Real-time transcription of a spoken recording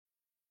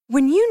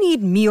When you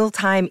need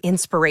mealtime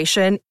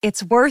inspiration,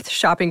 it's worth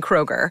shopping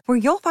Kroger, where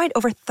you'll find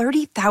over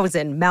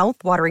 30,000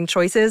 mouth-watering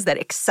choices that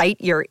excite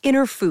your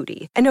inner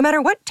foodie. And no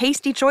matter what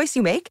tasty choice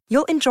you make,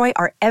 you'll enjoy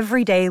our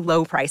everyday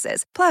low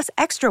prices, plus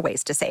extra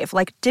ways to save,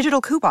 like digital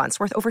coupons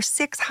worth over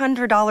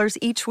 $600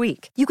 each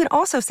week. You can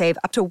also save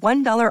up to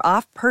 $1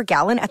 off per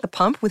gallon at the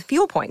pump with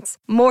fuel points.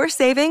 More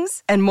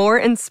savings and more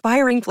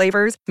inspiring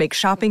flavors make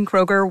shopping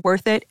Kroger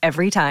worth it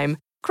every time.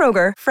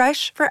 Kroger,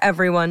 fresh for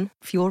everyone.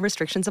 Fuel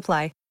restrictions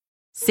apply.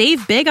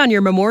 Save big on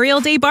your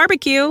Memorial Day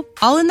barbecue,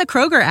 all in the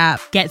Kroger app.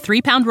 Get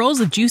 3-pound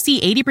rolls of juicy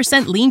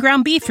 80% lean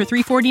ground beef for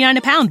 $3.49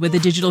 a pound with a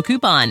digital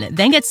coupon.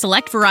 Then get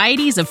select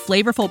varieties of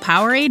flavorful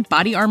Powerade,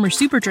 Body Armor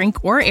Super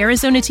Drink, or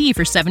Arizona tea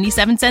for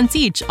 77 cents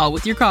each, all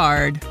with your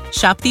card.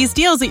 Shop these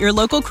deals at your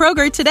local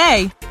Kroger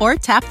today, or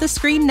tap the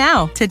screen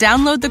now to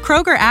download the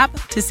Kroger app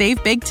to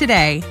save big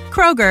today.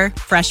 Kroger,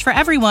 fresh for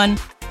everyone.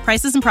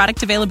 Prices and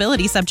product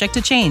availability subject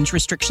to change.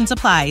 Restrictions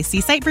apply. See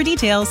site for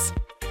details.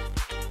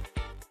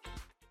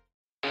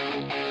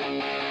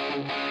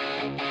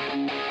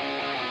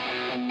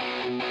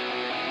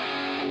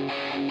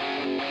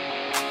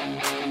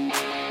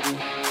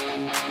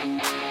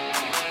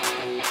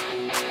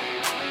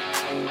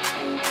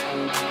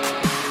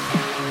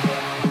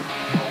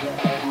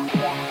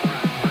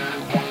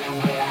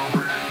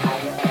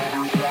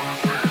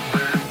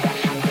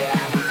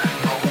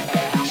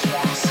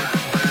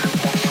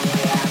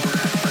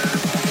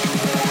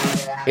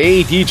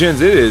 Hey,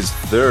 T-Gens, it is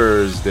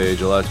Thursday,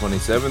 July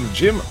 27th.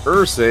 Jim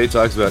Irsay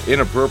talks about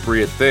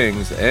inappropriate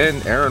things,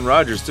 and Aaron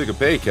Rodgers took a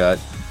pay cut.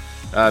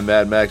 I'm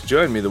Mad Max.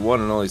 Join me, the one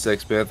and only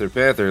Sex Panther.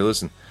 Panther,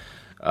 listen,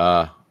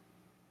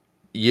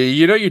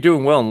 you know you're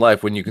doing well in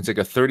life when you can take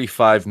a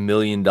 $35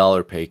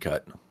 million pay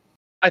cut.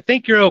 I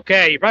think you're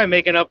okay. You're probably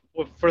making up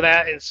for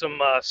that in some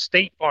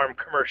State Farm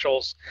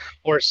commercials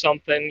or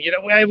something. You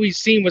know, we've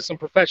seen with some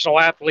professional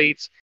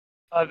athletes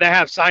that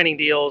have signing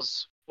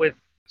deals with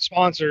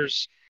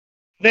sponsors.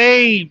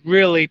 They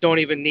really don't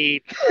even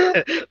need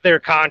their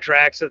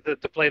contracts to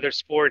play their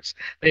sports.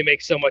 They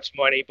make so much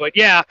money. But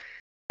yeah,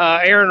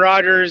 Aaron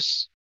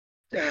Rodgers,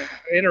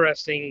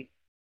 interesting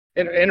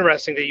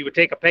that you would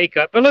take a pay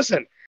cut. But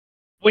listen,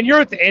 when you're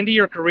at the end of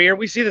your career,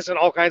 we see this in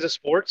all kinds of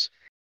sports.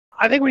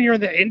 I think when you're in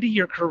the end of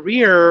your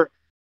career,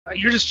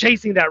 you're just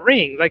chasing that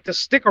ring. Like, to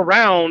stick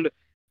around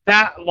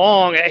that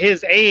long at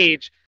his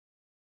age,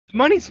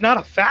 money's not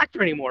a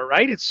factor anymore,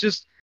 right? It's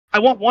just, I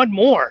want one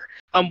more.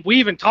 We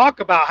even talk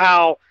about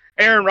how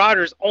Aaron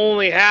Rodgers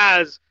only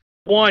has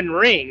one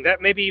ring.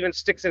 That maybe even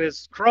sticks in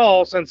his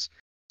craw, since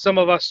some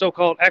of us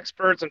so-called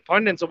experts and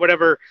pundits or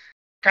whatever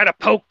kind of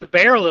poke the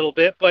bear a little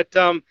bit. But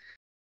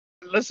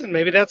listen,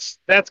 maybe that's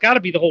got to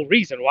be the whole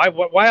reason.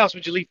 Why else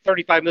would you leave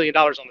 $35 million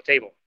on the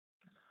table?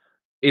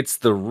 It's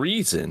the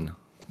reason,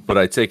 but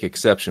I take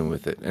exception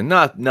with it. And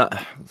not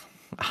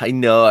I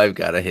know I've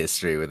got a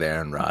history with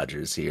Aaron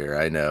Rodgers here.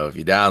 I know if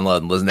you download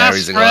and listen to every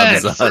single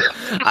episode,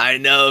 I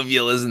know if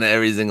you listen to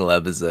every single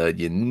episode,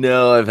 you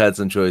know I've had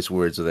some choice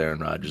words with Aaron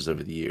Rodgers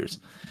over the years.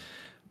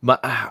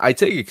 I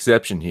take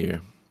exception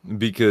here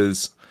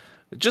because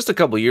just a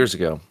couple years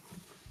ago,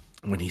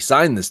 when he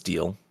signed this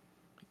deal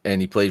and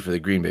he played for the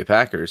Green Bay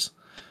Packers,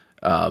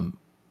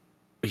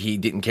 he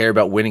didn't care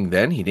about winning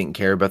then. He didn't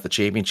care about the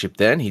championship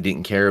then. He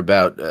didn't care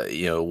about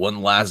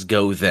one last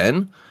go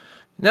then.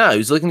 No, he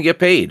was looking to get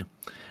paid,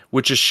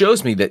 which just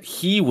shows me that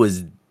he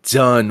was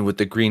done with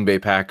the Green Bay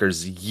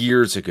Packers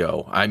years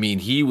ago. I mean,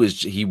 he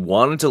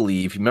wanted to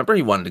leave. Remember,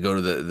 he wanted to go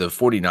to the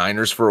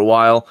 49ers for a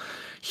while.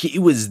 He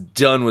was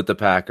done with the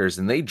Packers,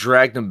 and they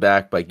dragged him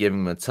back by giving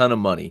him a ton of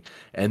money.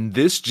 And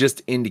this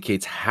just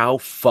indicates how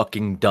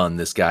fucking done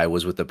this guy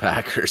was with the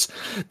Packers,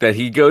 that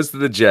he goes to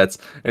the Jets,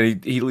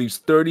 and he leaves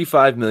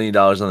 $35 million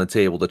on the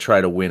table to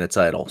try to win a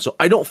title. So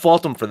I don't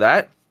fault him for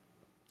that.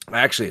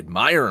 I actually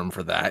admire him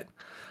for that.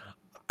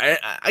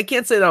 I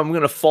can't say that I'm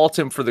going to fault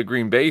him for the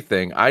Green Bay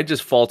thing. I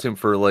just fault him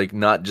for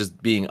not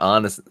just being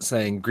honest,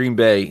 saying, Green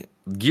Bay,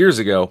 years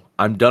ago,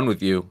 I'm done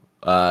with you.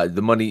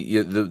 The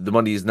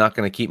money is not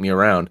going to keep me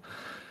around.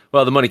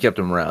 Well, the money kept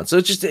him around. So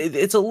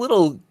it's a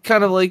little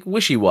kind of like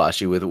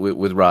wishy-washy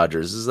with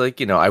Rodgers. It's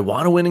like, I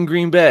want to win in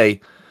Green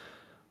Bay,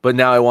 but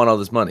now I want all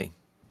this money.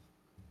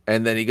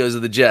 And then he goes to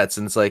the Jets,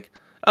 and it's like,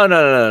 oh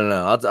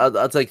no.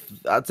 I'll take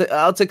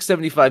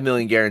 $75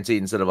 million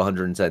guaranteed instead of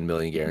 $110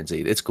 million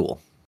guaranteed. It's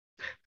cool.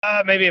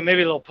 Maybe a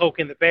little poke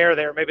in the bear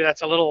there. Maybe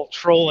that's a little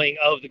trolling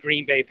of the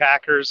Green Bay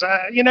Packers.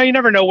 You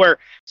never know where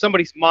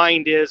somebody's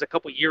mind is a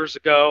couple years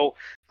ago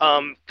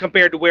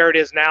compared to where it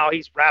is now.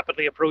 He's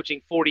rapidly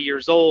approaching 40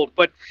 years old.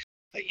 But,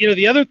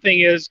 the other thing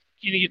is,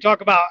 you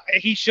talk about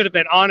he should have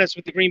been honest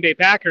with the Green Bay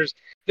Packers.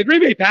 The Green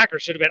Bay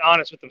Packers should have been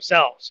honest with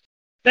themselves.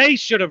 They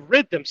should have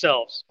rid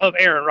themselves of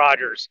Aaron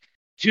Rodgers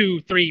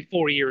 2, 3,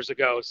 4 years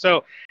ago.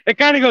 So it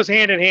kind of goes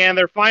hand in hand.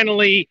 They're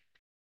finally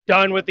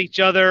done with each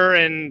other,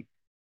 and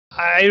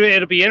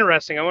it'll be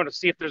interesting. I want to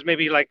see if there's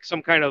maybe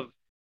some kind of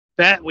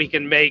bet we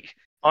can make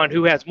on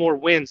who has more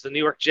wins, the New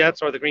York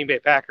Jets or the Green Bay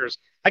Packers.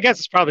 I guess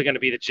it's probably going to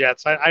be the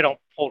Jets. I don't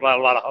hold out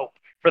a lot of hope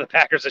for the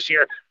Packers this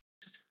year.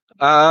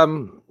 I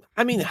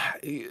mean,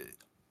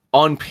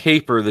 on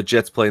paper, the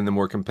Jets play in the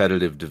more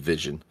competitive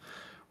division,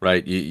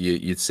 right?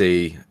 You'd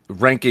say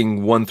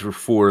ranking 1 through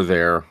 4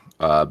 there.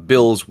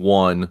 Bills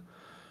 1,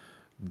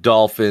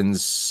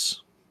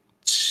 Dolphins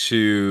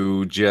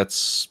 2,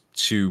 Jets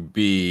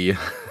 2B,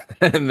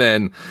 and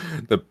then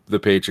the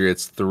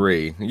Patriots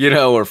 3,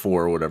 or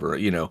 4 or whatever,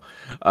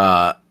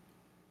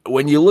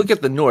 when you look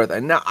at the North,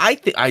 and now I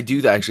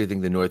do actually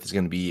think the North is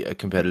going to be a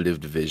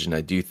competitive division.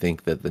 I do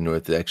think that the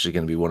North is actually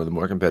going to be one of the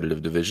more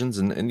competitive divisions,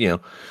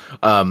 and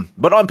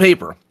but on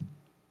paper,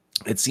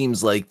 it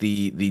seems like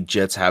the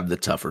Jets have the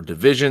tougher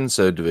division.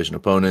 So division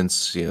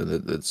opponents,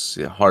 that's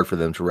hard for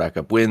them to rack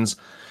up wins.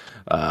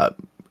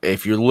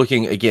 If you're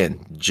looking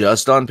again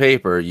just on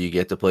paper, you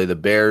get to play the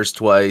Bears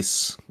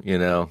twice. You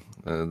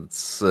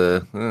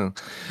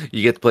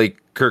get to play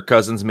Kirk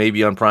Cousins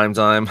maybe on prime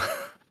time.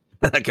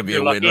 That could be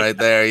a win right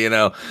there,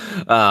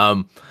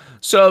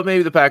 So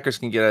maybe the Packers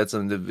can get at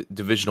some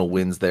divisional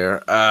wins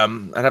there.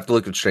 I'd have to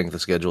look at strength of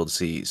schedule to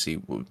see,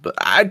 but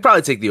I'd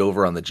probably take the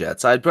over on the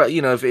Jets. I'd probably,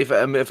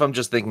 if I'm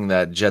just thinking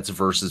that Jets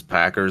versus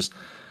Packers,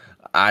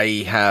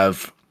 I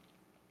have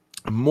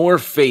more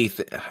faith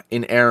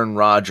in Aaron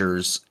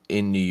Rodgers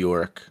in New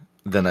York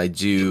than I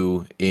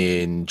do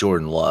in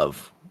Jordan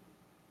Love.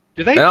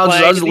 Do they play?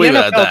 I'll just leave it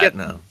at that.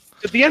 No.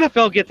 Did the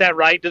NFL get that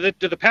right? Do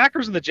the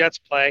Packers and the Jets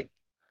play?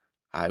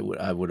 I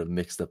would have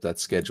mixed up that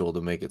schedule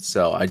to make it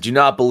so. I do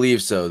not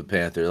believe so, the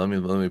Panther. Let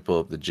me pull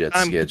up the Jets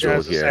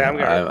schedule here. I'm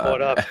going to pull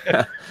it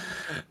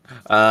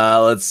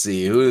up. Let's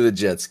see. Who do the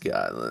Jets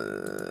got?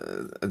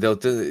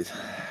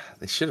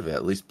 They should have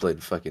at least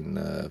played fucking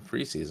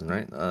preseason,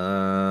 right?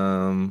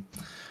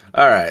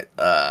 All right.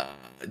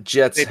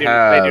 Jets they do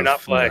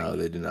not play. No,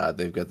 they do not.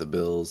 They've got the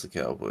Bills, the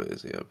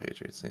Cowboys,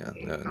 Patriots. Yeah,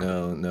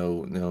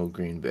 no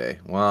Green Bay.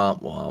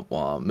 Womp womp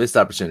womp. Missed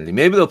opportunity.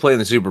 Maybe they'll play in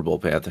the Super Bowl,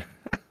 Panther.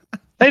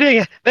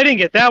 They didn't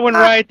get that one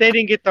right. They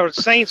didn't get the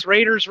Saints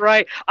Raiders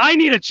right. I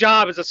need a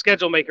job as a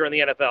schedule maker in the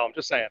NFL. I'm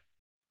just saying.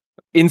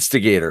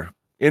 Instigator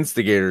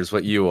is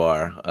what you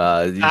are.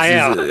 I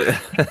am.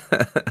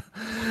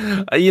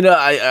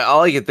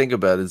 All I can think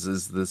about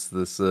is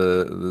this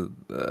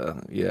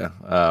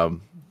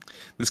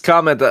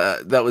comment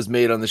that was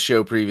made on the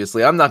show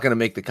previously. I'm not going to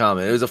make the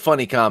comment. It was a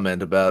funny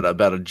comment about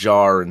a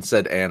jar and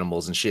said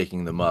animals and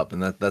shaking them up,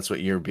 and that's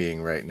what you're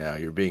being right now.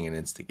 You're being an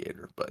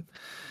instigator, but.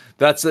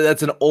 That's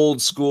an old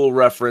school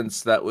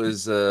reference that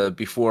was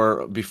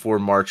before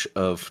March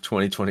of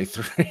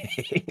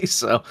 2023.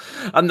 So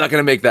I'm not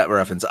going to make that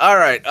reference. All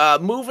right,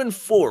 moving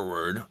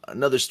forward,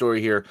 another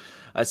story here.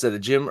 I said a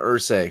Jim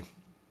Irsay.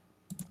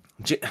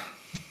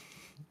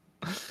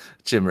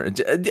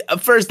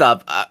 First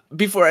off,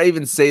 before I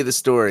even say the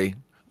story,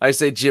 I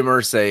say Jim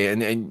Irsay,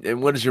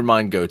 and what does your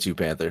mind go to,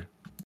 Panther?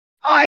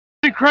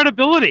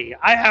 Credibility.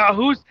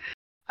 A,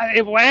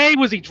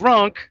 was he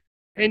drunk?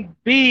 And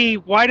B,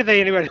 why did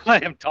anybody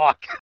let him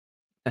talk?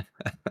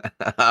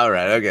 All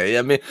right, okay. Yeah,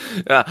 I mean,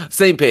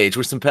 same page.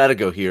 We're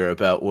simpatico here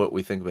about what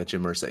we think about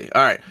Jim Irsay.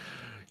 All right.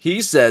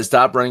 He says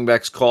top running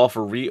backs call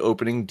for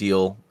reopening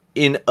deal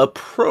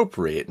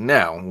inappropriate.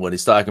 Now, what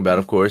he's talking about,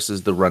 of course,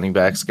 is the running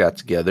backs got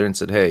together and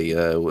said, hey,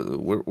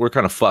 we're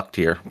kind of fucked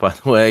here. By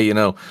the way,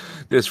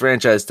 this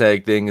franchise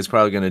tag thing is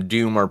probably going to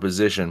doom our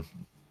position.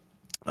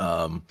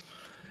 And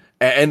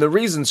the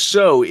reason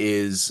so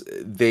is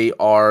they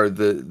are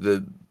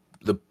the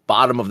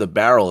bottom of the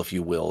barrel, if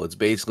you will. It's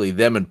basically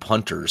them and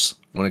punters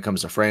when it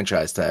comes to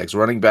franchise tags.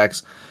 Running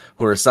backs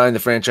who are assigned the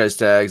franchise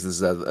tags,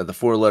 this is at the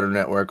four-letter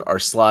network, are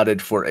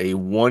slotted for a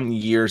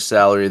 1-year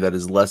salary that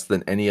is less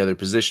than any other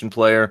position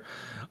player.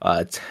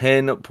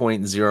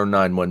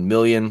 $10.091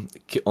 million.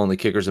 Only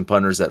kickers and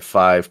punters at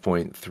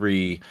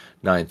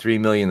 $5.393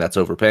 million. That's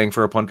overpaying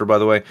for a punter, by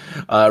the way.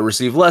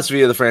 Receive less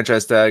via the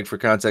franchise tag for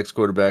context.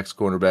 Quarterbacks,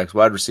 cornerbacks,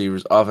 wide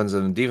receivers,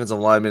 offensive and defensive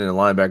linemen, and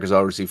linebackers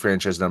all receive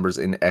franchise numbers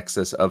in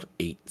excess of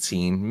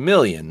 $18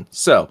 million.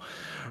 So,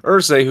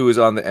 Irsay, who is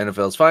on the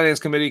NFL's finance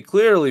committee,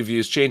 clearly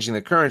views changing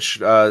the current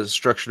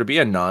structure to be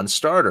a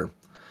non-starter.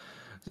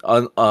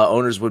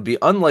 Owners would be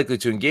unlikely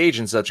to engage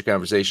in such a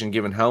conversation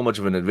given how much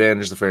of an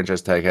advantage the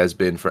franchise tag has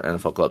been for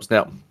NFL clubs.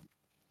 Now,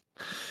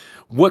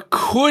 what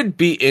could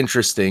be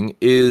interesting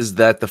is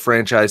that the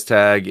franchise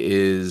tag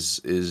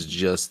is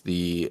just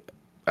the,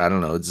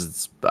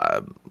 it's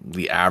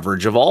the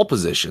average of all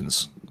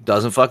positions.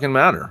 Doesn't fucking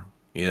matter.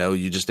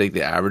 You just take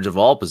the average of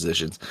all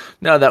positions.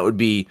 Now, that would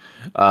be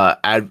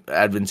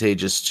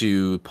advantageous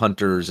to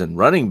punters and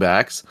running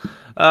backs.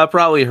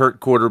 Probably hurt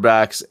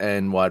quarterbacks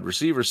and wide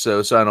receivers, so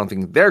I don't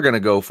think they're going to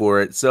go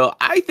for it. So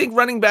I think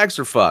running backs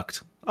are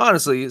fucked.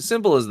 Honestly, as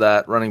simple as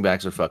that, running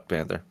backs are fucked,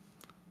 Panther.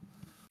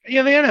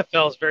 Yeah, the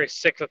NFL is very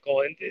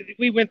cyclical, and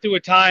we went through a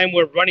time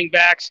where running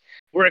backs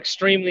were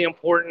extremely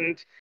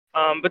important.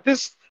 But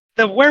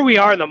where we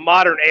are in the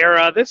modern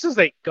era, this is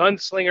a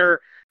gunslinger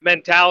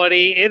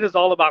mentality. It is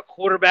all about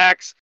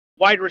quarterbacks,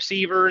 wide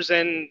receivers,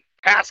 and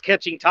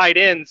pass-catching tight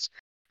ends.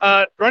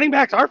 Running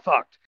backs are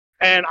fucked.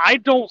 And I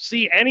don't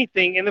see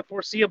anything in the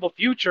foreseeable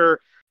future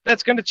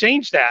that's going to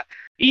change that.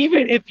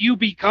 Even if you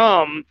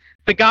become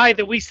the guy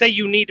that we say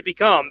you need to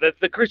become,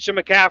 the Christian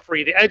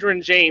McCaffrey, the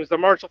Edgerrin James, the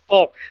Marshall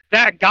Faulk,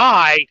 that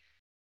guy,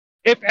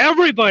 if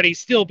everybody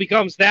still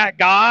becomes that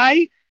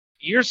guy,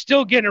 you're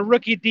still getting a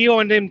rookie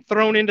deal and then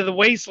thrown into the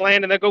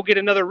wasteland and then go get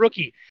another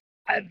rookie.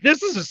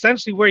 This is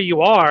essentially where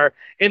you are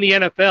in the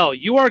NFL.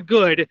 You are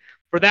good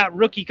for that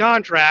rookie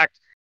contract,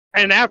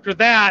 and after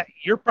that,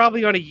 you're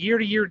probably on a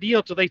year-to-year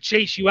deal till they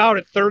chase you out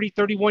at 30,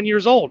 31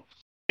 years old.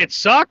 It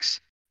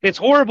sucks. It's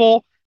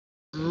horrible.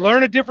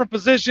 Learn a different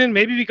position,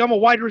 maybe become a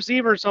wide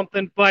receiver or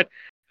something, but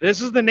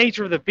this is the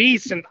nature of the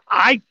beast, and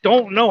I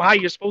don't know how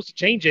you're supposed to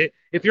change it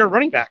if you're a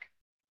running back.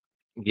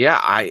 Yeah,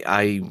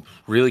 I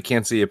really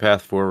can't see a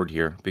path forward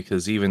here,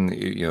 because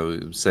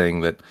even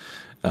saying that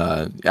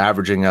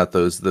averaging out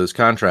those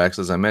contracts,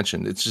 as I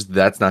mentioned, it's just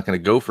that's not going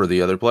to go for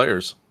the other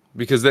players,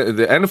 because the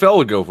NFL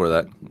would go for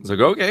that. It's like,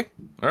 okay,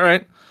 all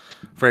right,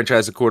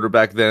 franchise a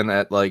quarterback then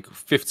at like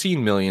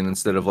 15 million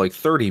instead of like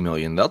 30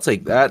 million. They'll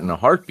take that in a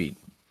heartbeat.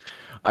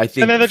 I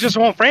think, and then they just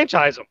won't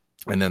franchise them.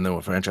 And then they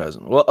won't franchise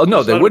them. Well,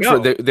 no, they would.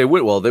 They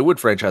would. Well, they would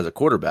franchise a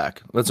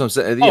quarterback. That's what I'm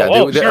saying.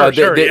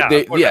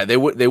 Yeah, they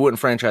wouldn't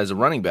franchise a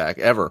running back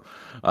ever.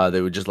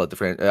 They would just let the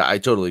franchise. I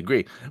totally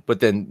agree. But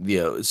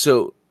then,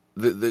 so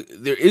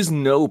there is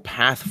no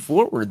path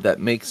forward that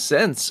makes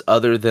sense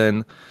other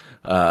than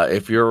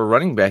if you're a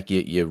running back,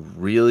 you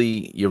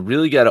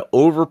really got to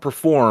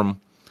overperform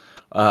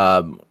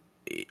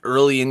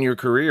early in your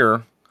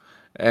career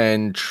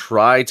and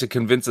try to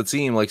convince a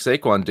team like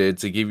Saquon did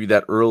to give you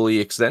that early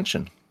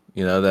extension.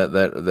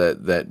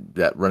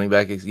 That running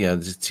back,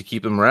 to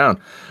keep them around.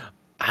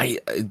 I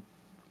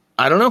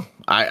don't know.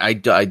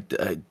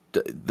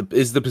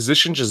 Is the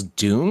position just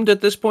doomed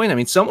at this point? I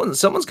mean, someone's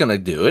going to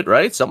do it,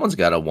 right? Someone's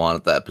got to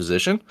want that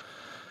position.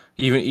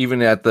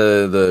 Even at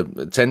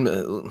the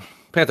 10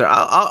 Panther,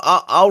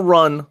 I'll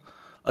run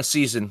a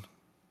season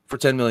for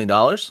 $10 million.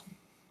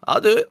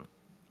 I'll do it.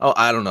 Oh,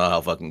 I don't know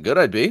how fucking good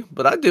I'd be,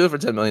 but I'd do it for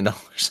 $10 million.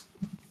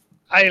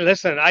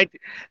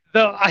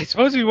 I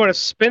suppose if you want to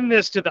spin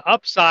this to the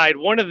upside,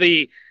 one of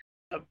the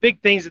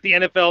big things that the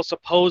NFL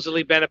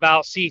supposedly been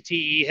about,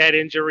 CTE, head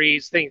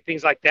injuries,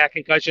 things like that,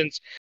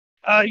 concussions.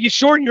 You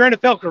shorten your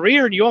NFL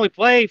career and you only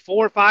play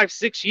 4, 5,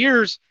 6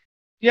 years,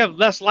 you have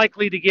less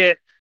likely to get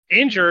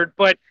injured.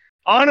 But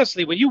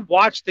honestly, when you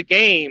watch the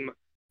game,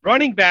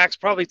 running backs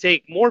probably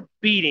take more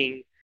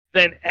beating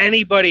than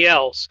anybody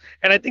else.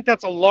 And I think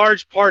that's a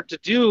large part to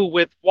do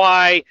with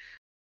why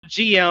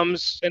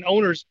GMs and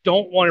owners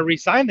don't want to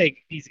re-sign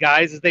these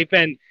guys, is they've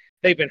been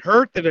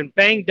hurt, they've been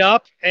banged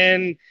up,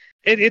 and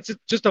it's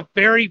just a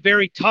very,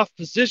 very tough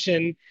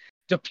position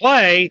to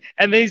play.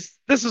 And this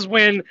is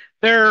when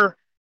they're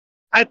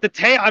at the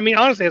tail. I mean,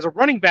 honestly, as a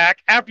running back,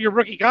 after your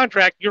rookie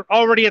contract, you're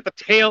already at the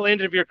tail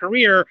end of your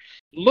career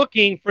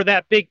looking for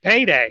that big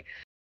payday.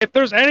 If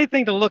there's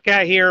anything to look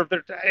at here,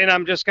 and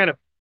I'm just kind of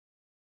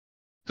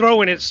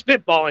throwing it,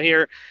 spitballing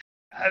here,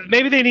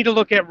 maybe they need to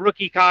look at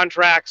rookie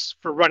contracts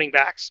for running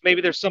backs.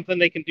 Maybe there's something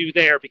they can do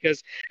there,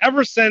 because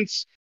ever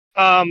since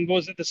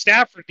was it the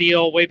Stafford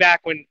deal way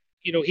back when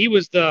he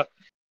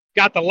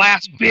got the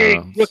last big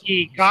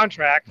rookie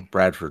contract?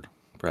 Bradford.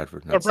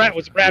 Bradford, not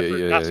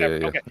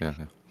Stafford. Okay. Yeah.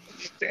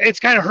 It's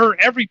kind of hurt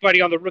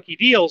everybody on the rookie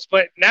deals,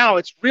 but now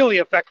it's really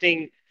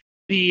affecting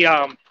the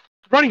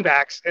running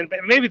backs, and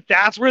maybe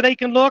that's where they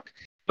can look.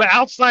 But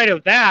outside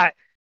of that,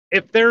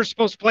 if they're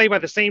supposed to play by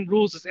the same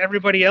rules as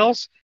everybody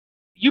else,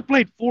 you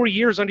played 4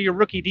 years under your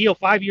rookie deal,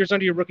 5 years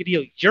under your rookie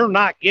deal. You're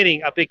not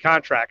getting a big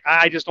contract.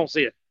 I just don't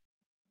see it.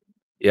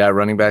 Yeah,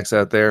 running backs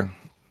out there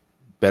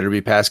better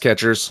be pass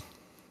catchers.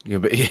 You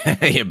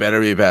better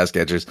be pass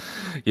catchers.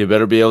 You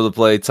better be able to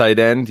play tight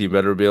end. You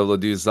better be able to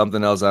do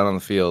something else out on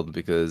the field,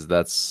 because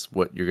that's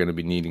what you're going to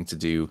be needing to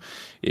do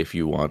if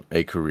you want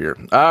a career.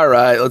 All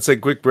right, let's take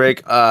a quick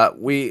break.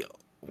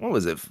 What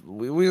was it?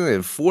 We only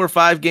had 4 or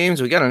 5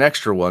 games. We got an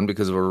extra one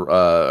because of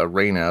a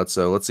rain out.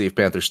 So let's see if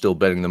Panthers still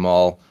betting them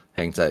all.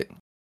 Hang tight.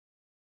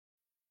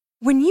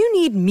 When you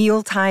need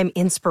mealtime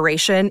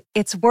inspiration,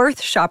 it's worth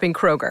shopping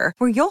Kroger,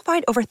 where you'll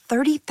find over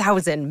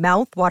 30,000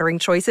 mouth-watering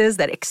choices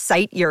that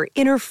excite your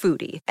inner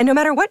foodie. And no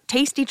matter what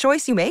tasty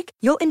choice you make,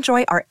 you'll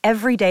enjoy our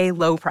everyday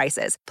low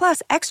prices,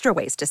 plus extra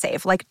ways to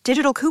save, like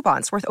digital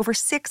coupons worth over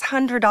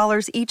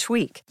 $600 each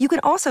week. You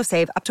can also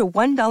save up to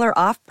 $1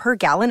 off per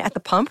gallon at the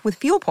pump with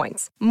fuel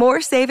points.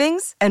 More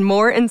savings and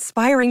more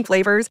inspiring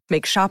flavors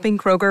make shopping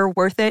Kroger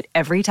worth it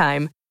every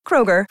time.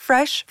 Kroger,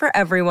 fresh for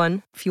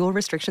everyone. Fuel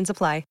restrictions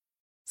apply.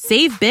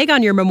 Save big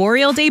on your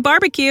Memorial Day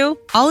barbecue,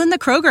 all in the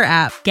Kroger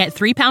app. Get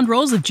 3-pound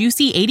rolls of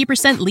juicy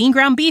 80% lean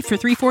ground beef for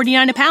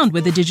 $3.49 a pound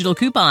with a digital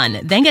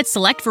coupon. Then get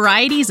select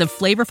varieties of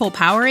flavorful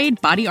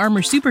Powerade, Body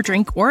Armor Super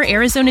Drink, or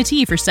Arizona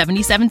tea for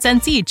 77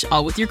 cents each,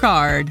 all with your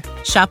card.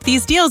 Shop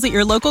these deals at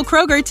your local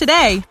Kroger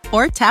today,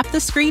 or tap the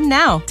screen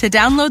now to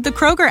download the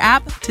Kroger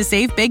app to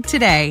save big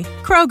today.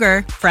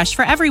 Kroger, fresh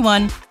for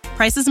everyone.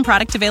 Prices and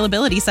product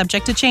availability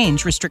subject to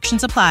change.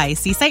 Restrictions apply.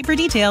 See site for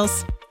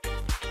details.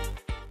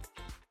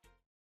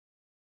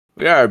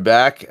 We are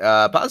back.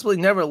 Possibly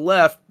never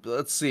left.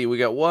 Let's see. We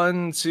got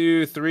 1,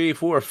 2, 3,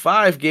 4,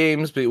 5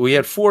 games, but we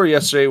had 4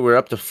 yesterday. We're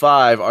up to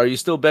 5. Are you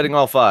still betting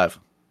all 5?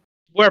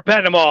 We're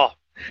betting them all.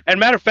 And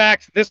matter of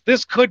fact,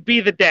 this could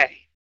be the day.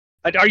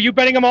 Are you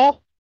betting them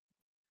all?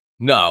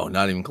 No,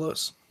 not even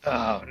close.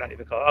 Oh, not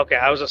even close. Okay,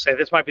 I was going to say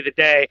this might be the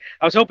day.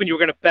 I was hoping you were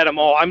going to bet them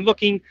all. I'm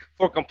looking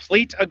for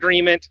complete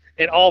agreement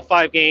in all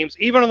 5 games,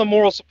 even on the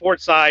moral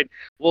support side.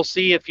 We'll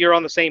see if you're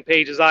on the same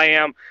page as I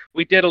am.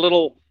 We did a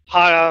little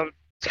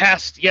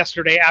test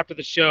yesterday after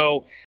the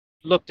show,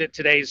 looked at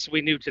today's,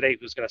 we knew today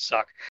was going to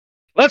suck.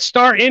 Let's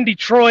start in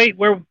Detroit,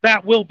 where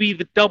that will be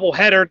the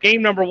doubleheader.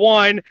 Game number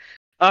 1,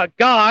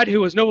 God,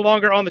 who is no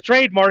longer on the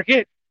trade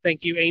market.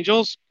 Thank you,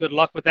 Angels. Good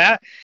luck with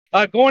that.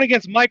 Going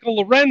against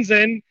Michael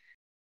Lorenzen.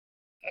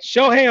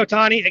 Shohei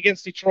Ohtani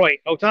against Detroit.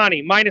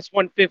 Ohtani, minus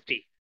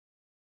 150.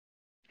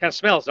 Kind of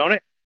smells, don't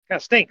it? Kind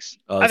of stinks.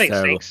 Oh, I think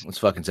terrible. it stinks. It's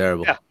fucking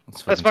terrible. Yeah,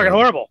 that's fucking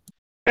horrible.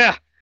 Yeah.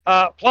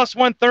 Plus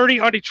 130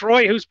 on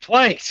Detroit, who's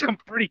playing some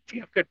pretty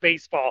damn good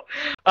baseball.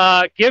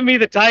 Give me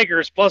the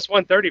Tigers plus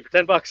 130 for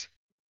 $10.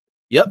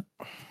 Yep.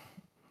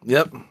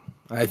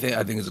 I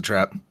think it's a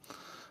trap.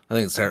 I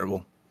think it's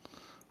terrible.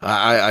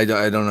 I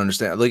don't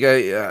understand. Like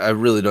I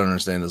really don't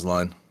understand this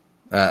line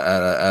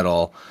at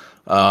all.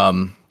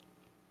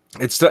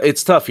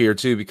 It's tough here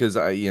too because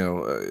I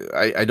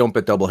don't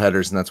bet double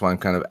headers and that's why I'm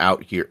kind of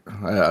out here.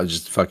 I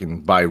just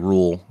fucking by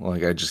rule,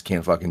 like I just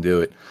can't fucking do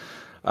it.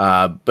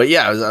 But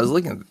yeah, I was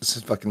looking at this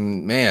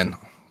fucking man.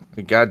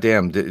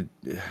 Goddamn,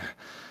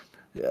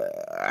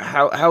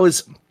 how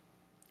is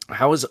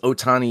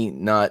Ohtani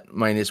not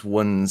minus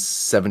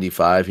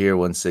 175 here,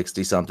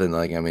 160 something?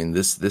 Like, I mean,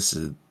 this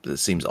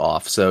seems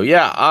off. So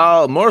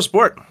yeah, more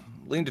sport.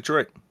 Lean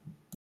Detroit.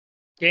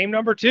 Game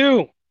number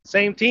 2.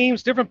 Same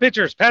teams, different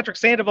pitchers. Patrick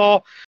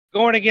Sandoval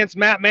going against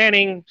Matt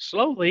Manning,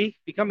 slowly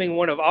becoming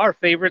one of our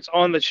favorites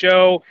on the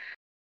show.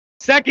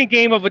 Second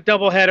game of a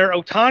doubleheader.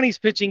 Ohtani's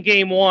pitching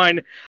game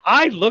 1.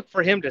 I look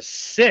for him to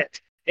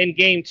sit in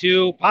game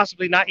 2,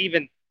 possibly not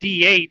even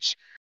DH,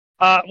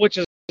 which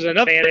is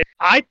another advantage.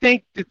 I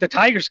think that the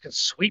Tigers can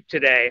sweep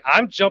today.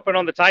 I'm jumping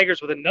on the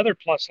Tigers with another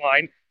plus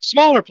line,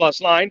 smaller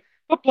plus line,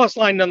 but plus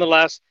line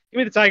nonetheless. Give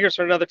me the Tigers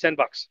for another $10.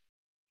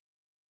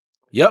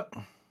 Yep.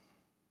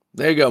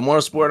 There you go.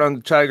 More sport on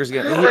the Tigers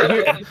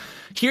again.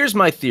 Here's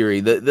my theory.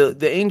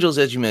 The Angels,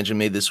 as you mentioned,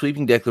 made the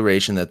sweeping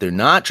declaration that they're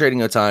not trading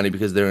Ohtani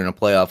because they're in a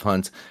playoff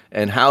hunt.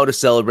 And how to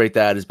celebrate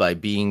that is by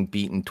being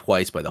beaten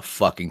twice by the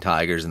fucking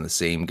Tigers in the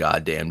same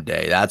goddamn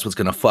day. That's what's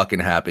going to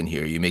fucking happen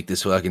here. You make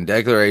this fucking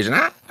declaration,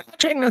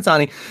 trading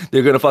Ohtani.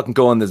 They're going to fucking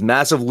go on this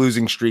massive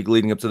losing streak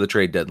leading up to the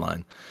trade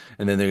deadline.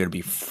 And then they're going to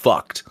be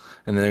fucked.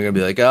 And then they're going to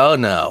be like, oh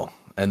no.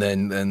 And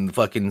then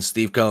fucking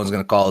Steve Cohen's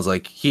going to call us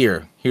like,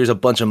 here's a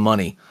bunch of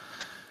money.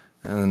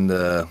 And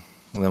then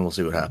we'll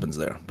see what happens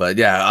there. But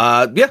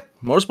yeah,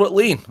 more split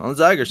lean on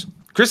the Tigers.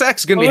 Chris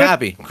X is going to be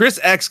happy. Chris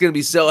X is going to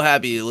be so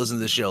happy to listen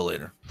to the show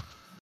later.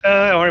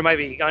 Or he might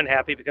be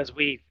unhappy because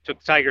we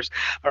took the Tigers,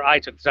 or I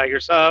took the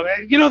Tigers.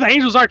 The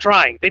Angels are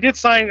trying. They did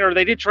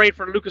trade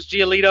for Lucas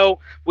Giolito.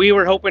 We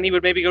were hoping he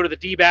would maybe go to the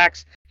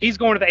D-backs. He's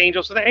going to the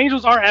Angels. So the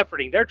Angels are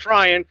efforting. They're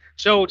trying.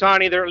 Show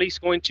Ohtani they're at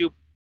least going to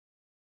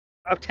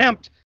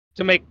attempt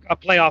to make a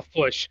playoff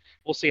push.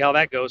 We'll see how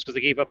that goes because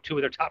they gave up 2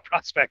 of their top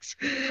prospects.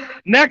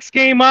 Next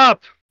game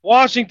up,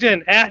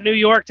 Washington at New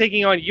York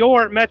taking on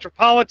your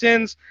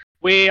Metropolitans.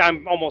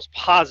 I'm almost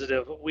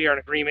positive we are in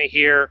agreement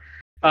here.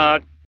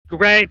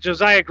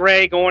 Josiah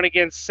Gray going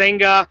against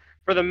Senga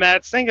for the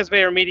Mets. Senga's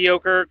very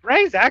mediocre.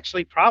 Gray's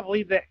actually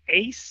probably the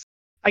ace,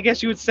 I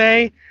guess you would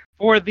say,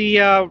 for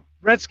the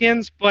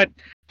Redskins, but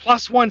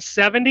plus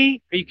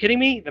 170? Are you kidding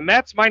me? The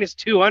Mets minus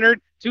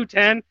 200,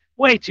 210?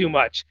 Way too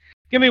much.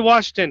 Give me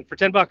Washington for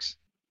 $10.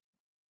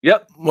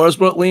 Yep, more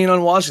split lean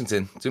on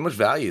Washington. Too much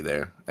value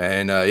there,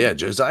 and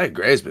Josiah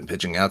Gray's been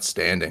pitching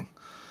outstanding.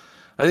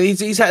 I think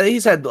he's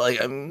had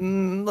like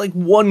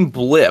one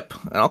blip,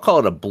 and I'll call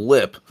it a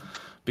blip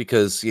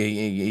because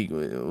he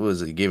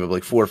gave up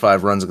like 4 or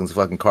 5 runs against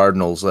the fucking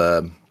Cardinals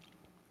a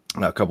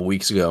couple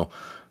weeks ago,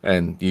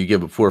 and you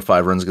give up 4 or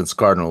 5 runs against the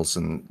Cardinals,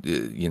 and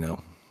you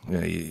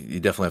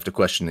definitely have to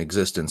question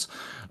existence.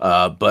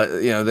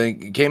 But they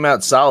came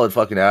out solid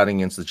fucking outing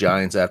against the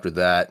Giants after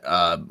that.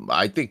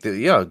 I think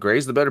that,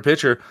 Gray's the better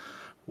pitcher.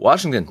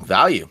 Washington,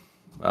 value,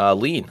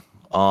 lean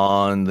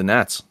on the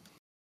Nats.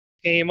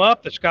 Game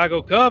up, the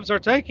Chicago Cubs are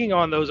taking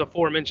on those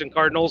aforementioned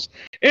Cardinals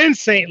in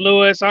St.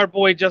 Louis. Our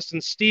boy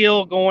Justin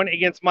Steele going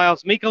against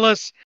Miles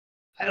Mikolas.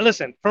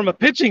 Listen, from a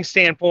pitching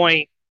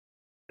standpoint,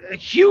 a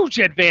huge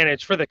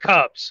advantage for the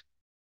Cubs.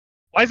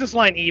 Why is this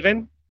line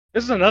even?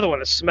 This is another one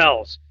that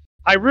smells.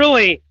 I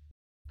really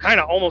kind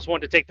of almost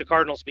wanted to take the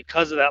Cardinals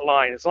because of that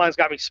line. This line's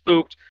got me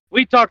spooked.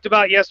 We talked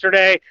about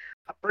yesterday.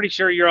 I'm pretty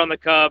sure you're on the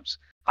Cubs.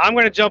 I'm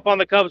going to jump on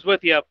the Cubs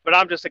with you, but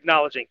I'm just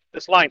acknowledging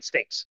this line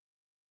stinks.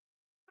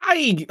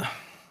 I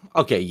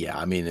Okay, yeah.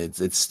 I mean,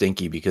 it's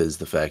stinky because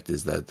the fact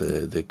is that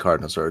the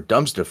Cardinals are a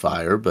dumpster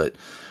fire, but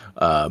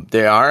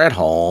they are at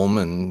home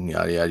and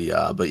yada yada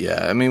yada. But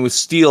yeah, I mean, with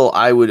Steele,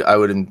 I would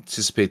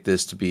anticipate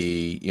this to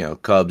be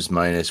Cubs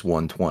minus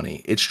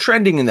 120. It's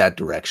trending in that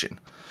direction.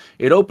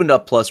 It opened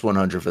up plus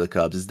 100 for the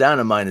Cubs. It's down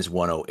to minus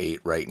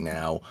 108 right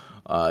now.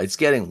 It's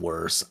getting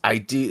worse. I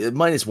do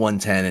minus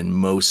 110 in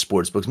most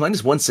sports books,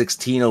 minus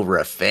 116 over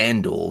at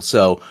FanDuel.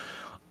 So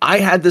I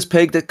had this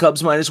pegged at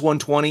Cubs minus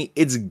 120.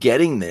 It's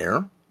getting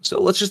there. So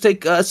let's just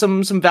take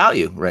some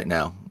value right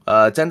now.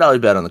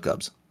 $10 bet on the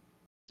Cubs.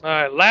 All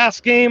right,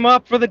 last game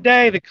up for the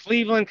day. The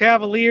Cleveland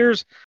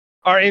Cavaliers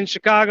are in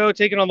Chicago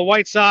taking on the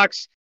White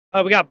Sox.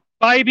 We got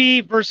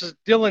Bybee versus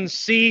Dylan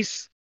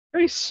Cease.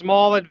 Very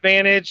small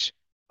advantage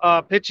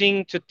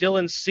pitching to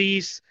Dylan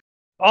Cease.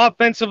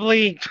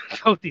 Offensively,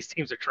 both these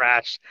teams are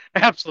trash.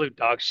 Absolute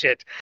dog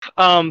shit.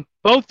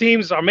 Both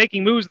teams are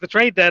making moves at the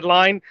trade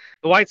deadline.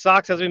 The White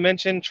Sox, as we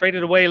mentioned,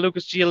 traded away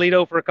Lucas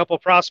Giolito for a couple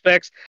of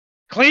prospects.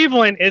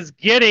 Cleveland is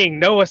getting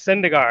Noah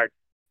Syndergaard.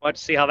 Let's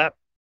see how that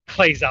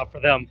plays out for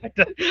them.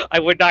 I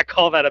would not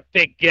call that a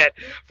big get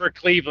for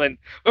Cleveland.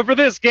 But for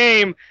this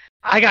game,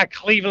 I got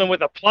Cleveland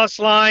with a plus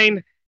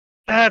line.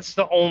 That's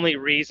the only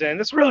reason.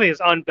 This really is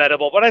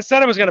unbettable. But I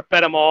said I was going to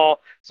bet them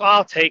all, so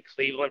I'll take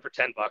Cleveland for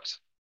 $10.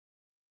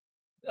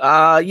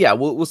 Yeah,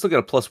 we'll still get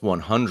a plus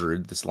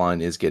 100. This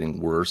line is getting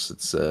worse.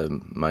 It's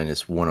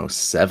minus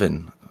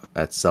 107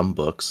 at some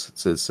books.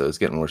 So it's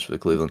getting worse for the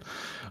Cleveland.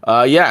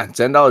 Yeah,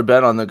 $10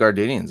 bet on the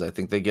Gardenians. I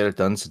think they get it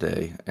done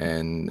today.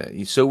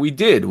 And so we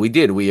did.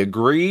 We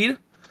agreed.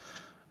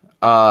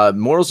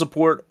 Moral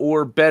support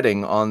or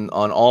betting on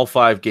all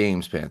 5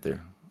 games,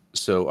 Panther.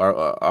 So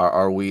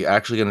are we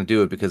actually going to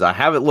do it? Because I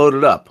have it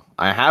loaded up.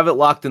 I have it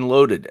locked and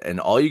loaded. And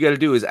all you got to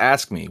do is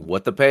ask me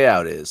what the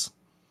payout is.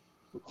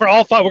 For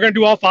all 5? We're going to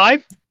do all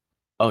 5?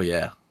 Oh,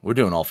 yeah. We're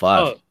doing all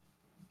 5.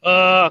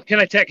 Can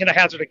I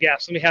hazard a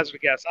guess? Let me hazard a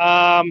guess.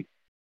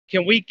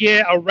 Can we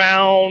get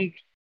around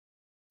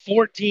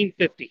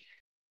 $14.50?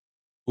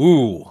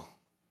 Ooh,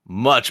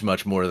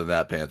 much more than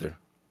that, Panther.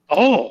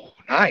 Oh,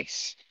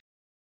 nice.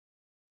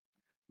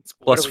 It's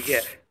plus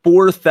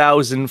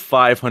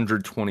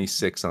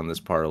 4,526 on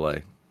this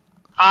parlay.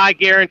 I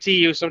guarantee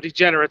you some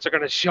degenerates are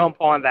going to jump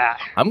on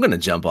that. I'm going to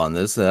jump on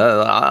this.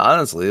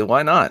 Honestly,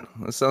 why not?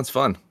 That sounds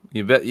fun.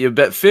 You bet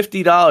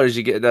 $50,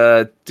 you get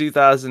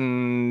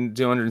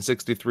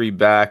 2,263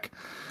 back.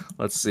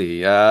 Let's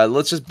see.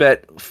 Let's just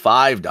bet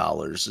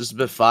 $5. Just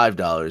bet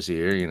 $5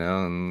 here,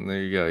 and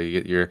there you go.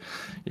 You get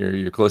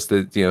you're close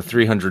to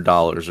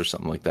 $300 or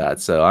something like that.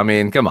 So I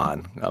mean, come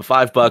on,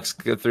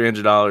 $5, get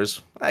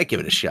 $300. I give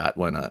it a shot.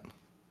 Why not?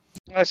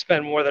 I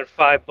spend more than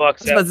 $5. I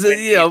was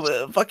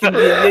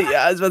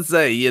about to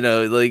say,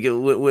 like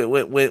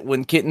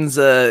when Kitten's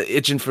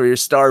itching for your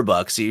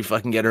Starbucks, you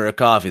fucking get her a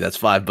coffee. That's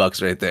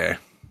 $5 right there.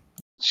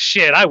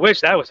 Shit, I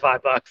wish that was $5.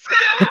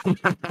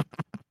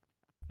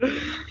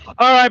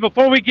 All right,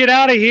 before we get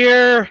out of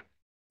here,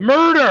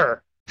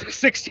 Murder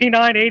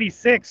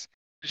 6986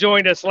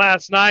 joined us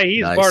last night.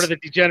 He's nice. Part of the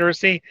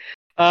degeneracy.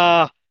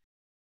 Hope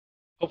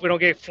we don't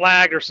get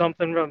flagged or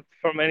something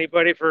from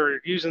anybody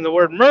for using the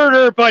word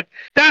murder, but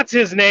that's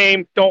his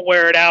name. Don't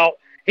wear it out.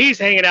 He's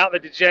hanging out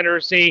in the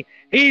degeneracy.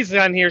 He's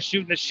on here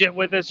shooting the shit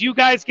with us. You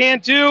guys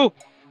can too.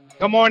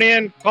 Come on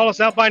in. Call us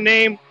out by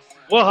name.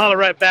 We'll holler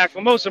right back.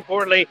 But most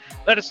importantly,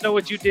 let us know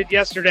what you did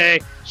yesterday.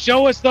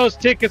 Show us those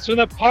tickets from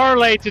the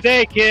parlay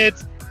today,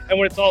 kids. And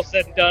when it's all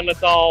said and done,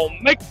 let's all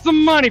make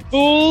some money,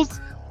 fools.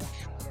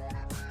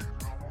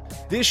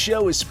 This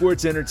show is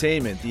sports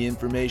entertainment. The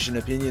information,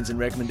 opinions, and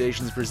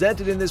recommendations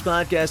presented in this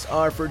podcast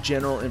are for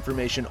general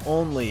information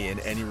only, and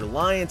any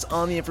reliance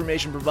on the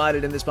information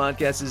provided in this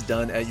podcast is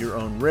done at your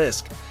own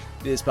risk.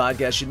 This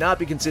podcast should not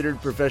be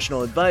considered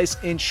professional advice.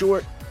 In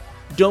short,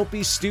 don't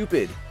be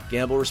stupid.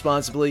 Gamble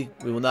responsibly.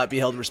 We will not be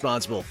held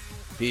responsible.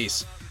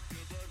 Peace.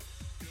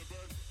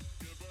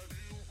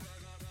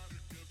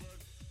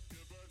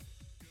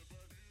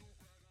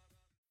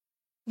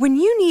 When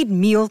you need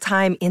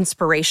mealtime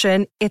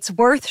inspiration, it's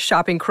worth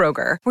shopping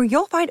Kroger, where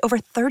you'll find over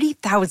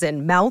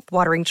 30,000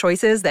 mouth-watering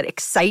choices that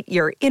excite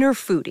your inner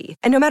foodie.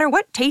 And no matter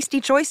what tasty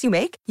choice you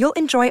make, you'll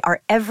enjoy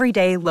our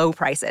everyday low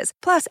prices,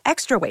 plus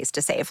extra ways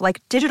to save,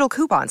 like digital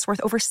coupons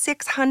worth over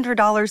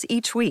 $600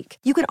 each week.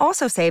 You can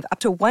also save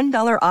up to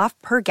 $1 off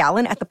per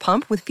gallon at the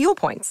pump with fuel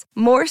points.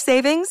 More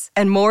savings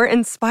and more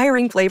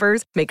inspiring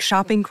flavors make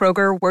shopping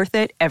Kroger worth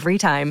it every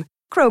time.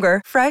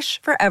 Kroger,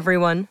 fresh for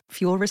everyone.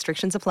 Fuel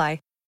restrictions apply.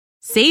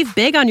 Save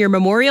big on your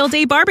Memorial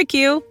Day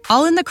barbecue,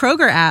 all in the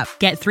Kroger app.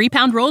 Get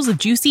 3-pound rolls of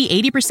juicy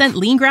 80%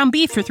 lean ground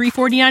beef for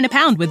 $3.49 a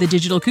pound with a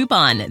digital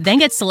coupon. Then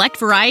get select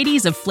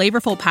varieties of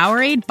flavorful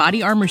Powerade,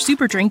 Body Armor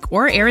Super Drink,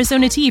 or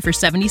Arizona tea for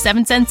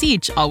 77 cents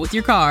each, all with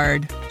your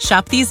card.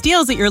 Shop these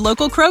deals at your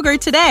local Kroger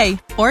today,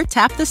 or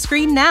tap the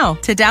screen now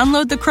to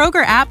download the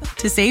Kroger app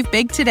to save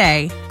big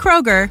today.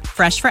 Kroger,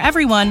 fresh for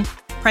everyone.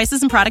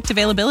 Prices and product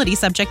availability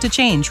subject to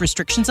change.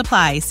 Restrictions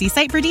apply. See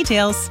site for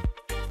details.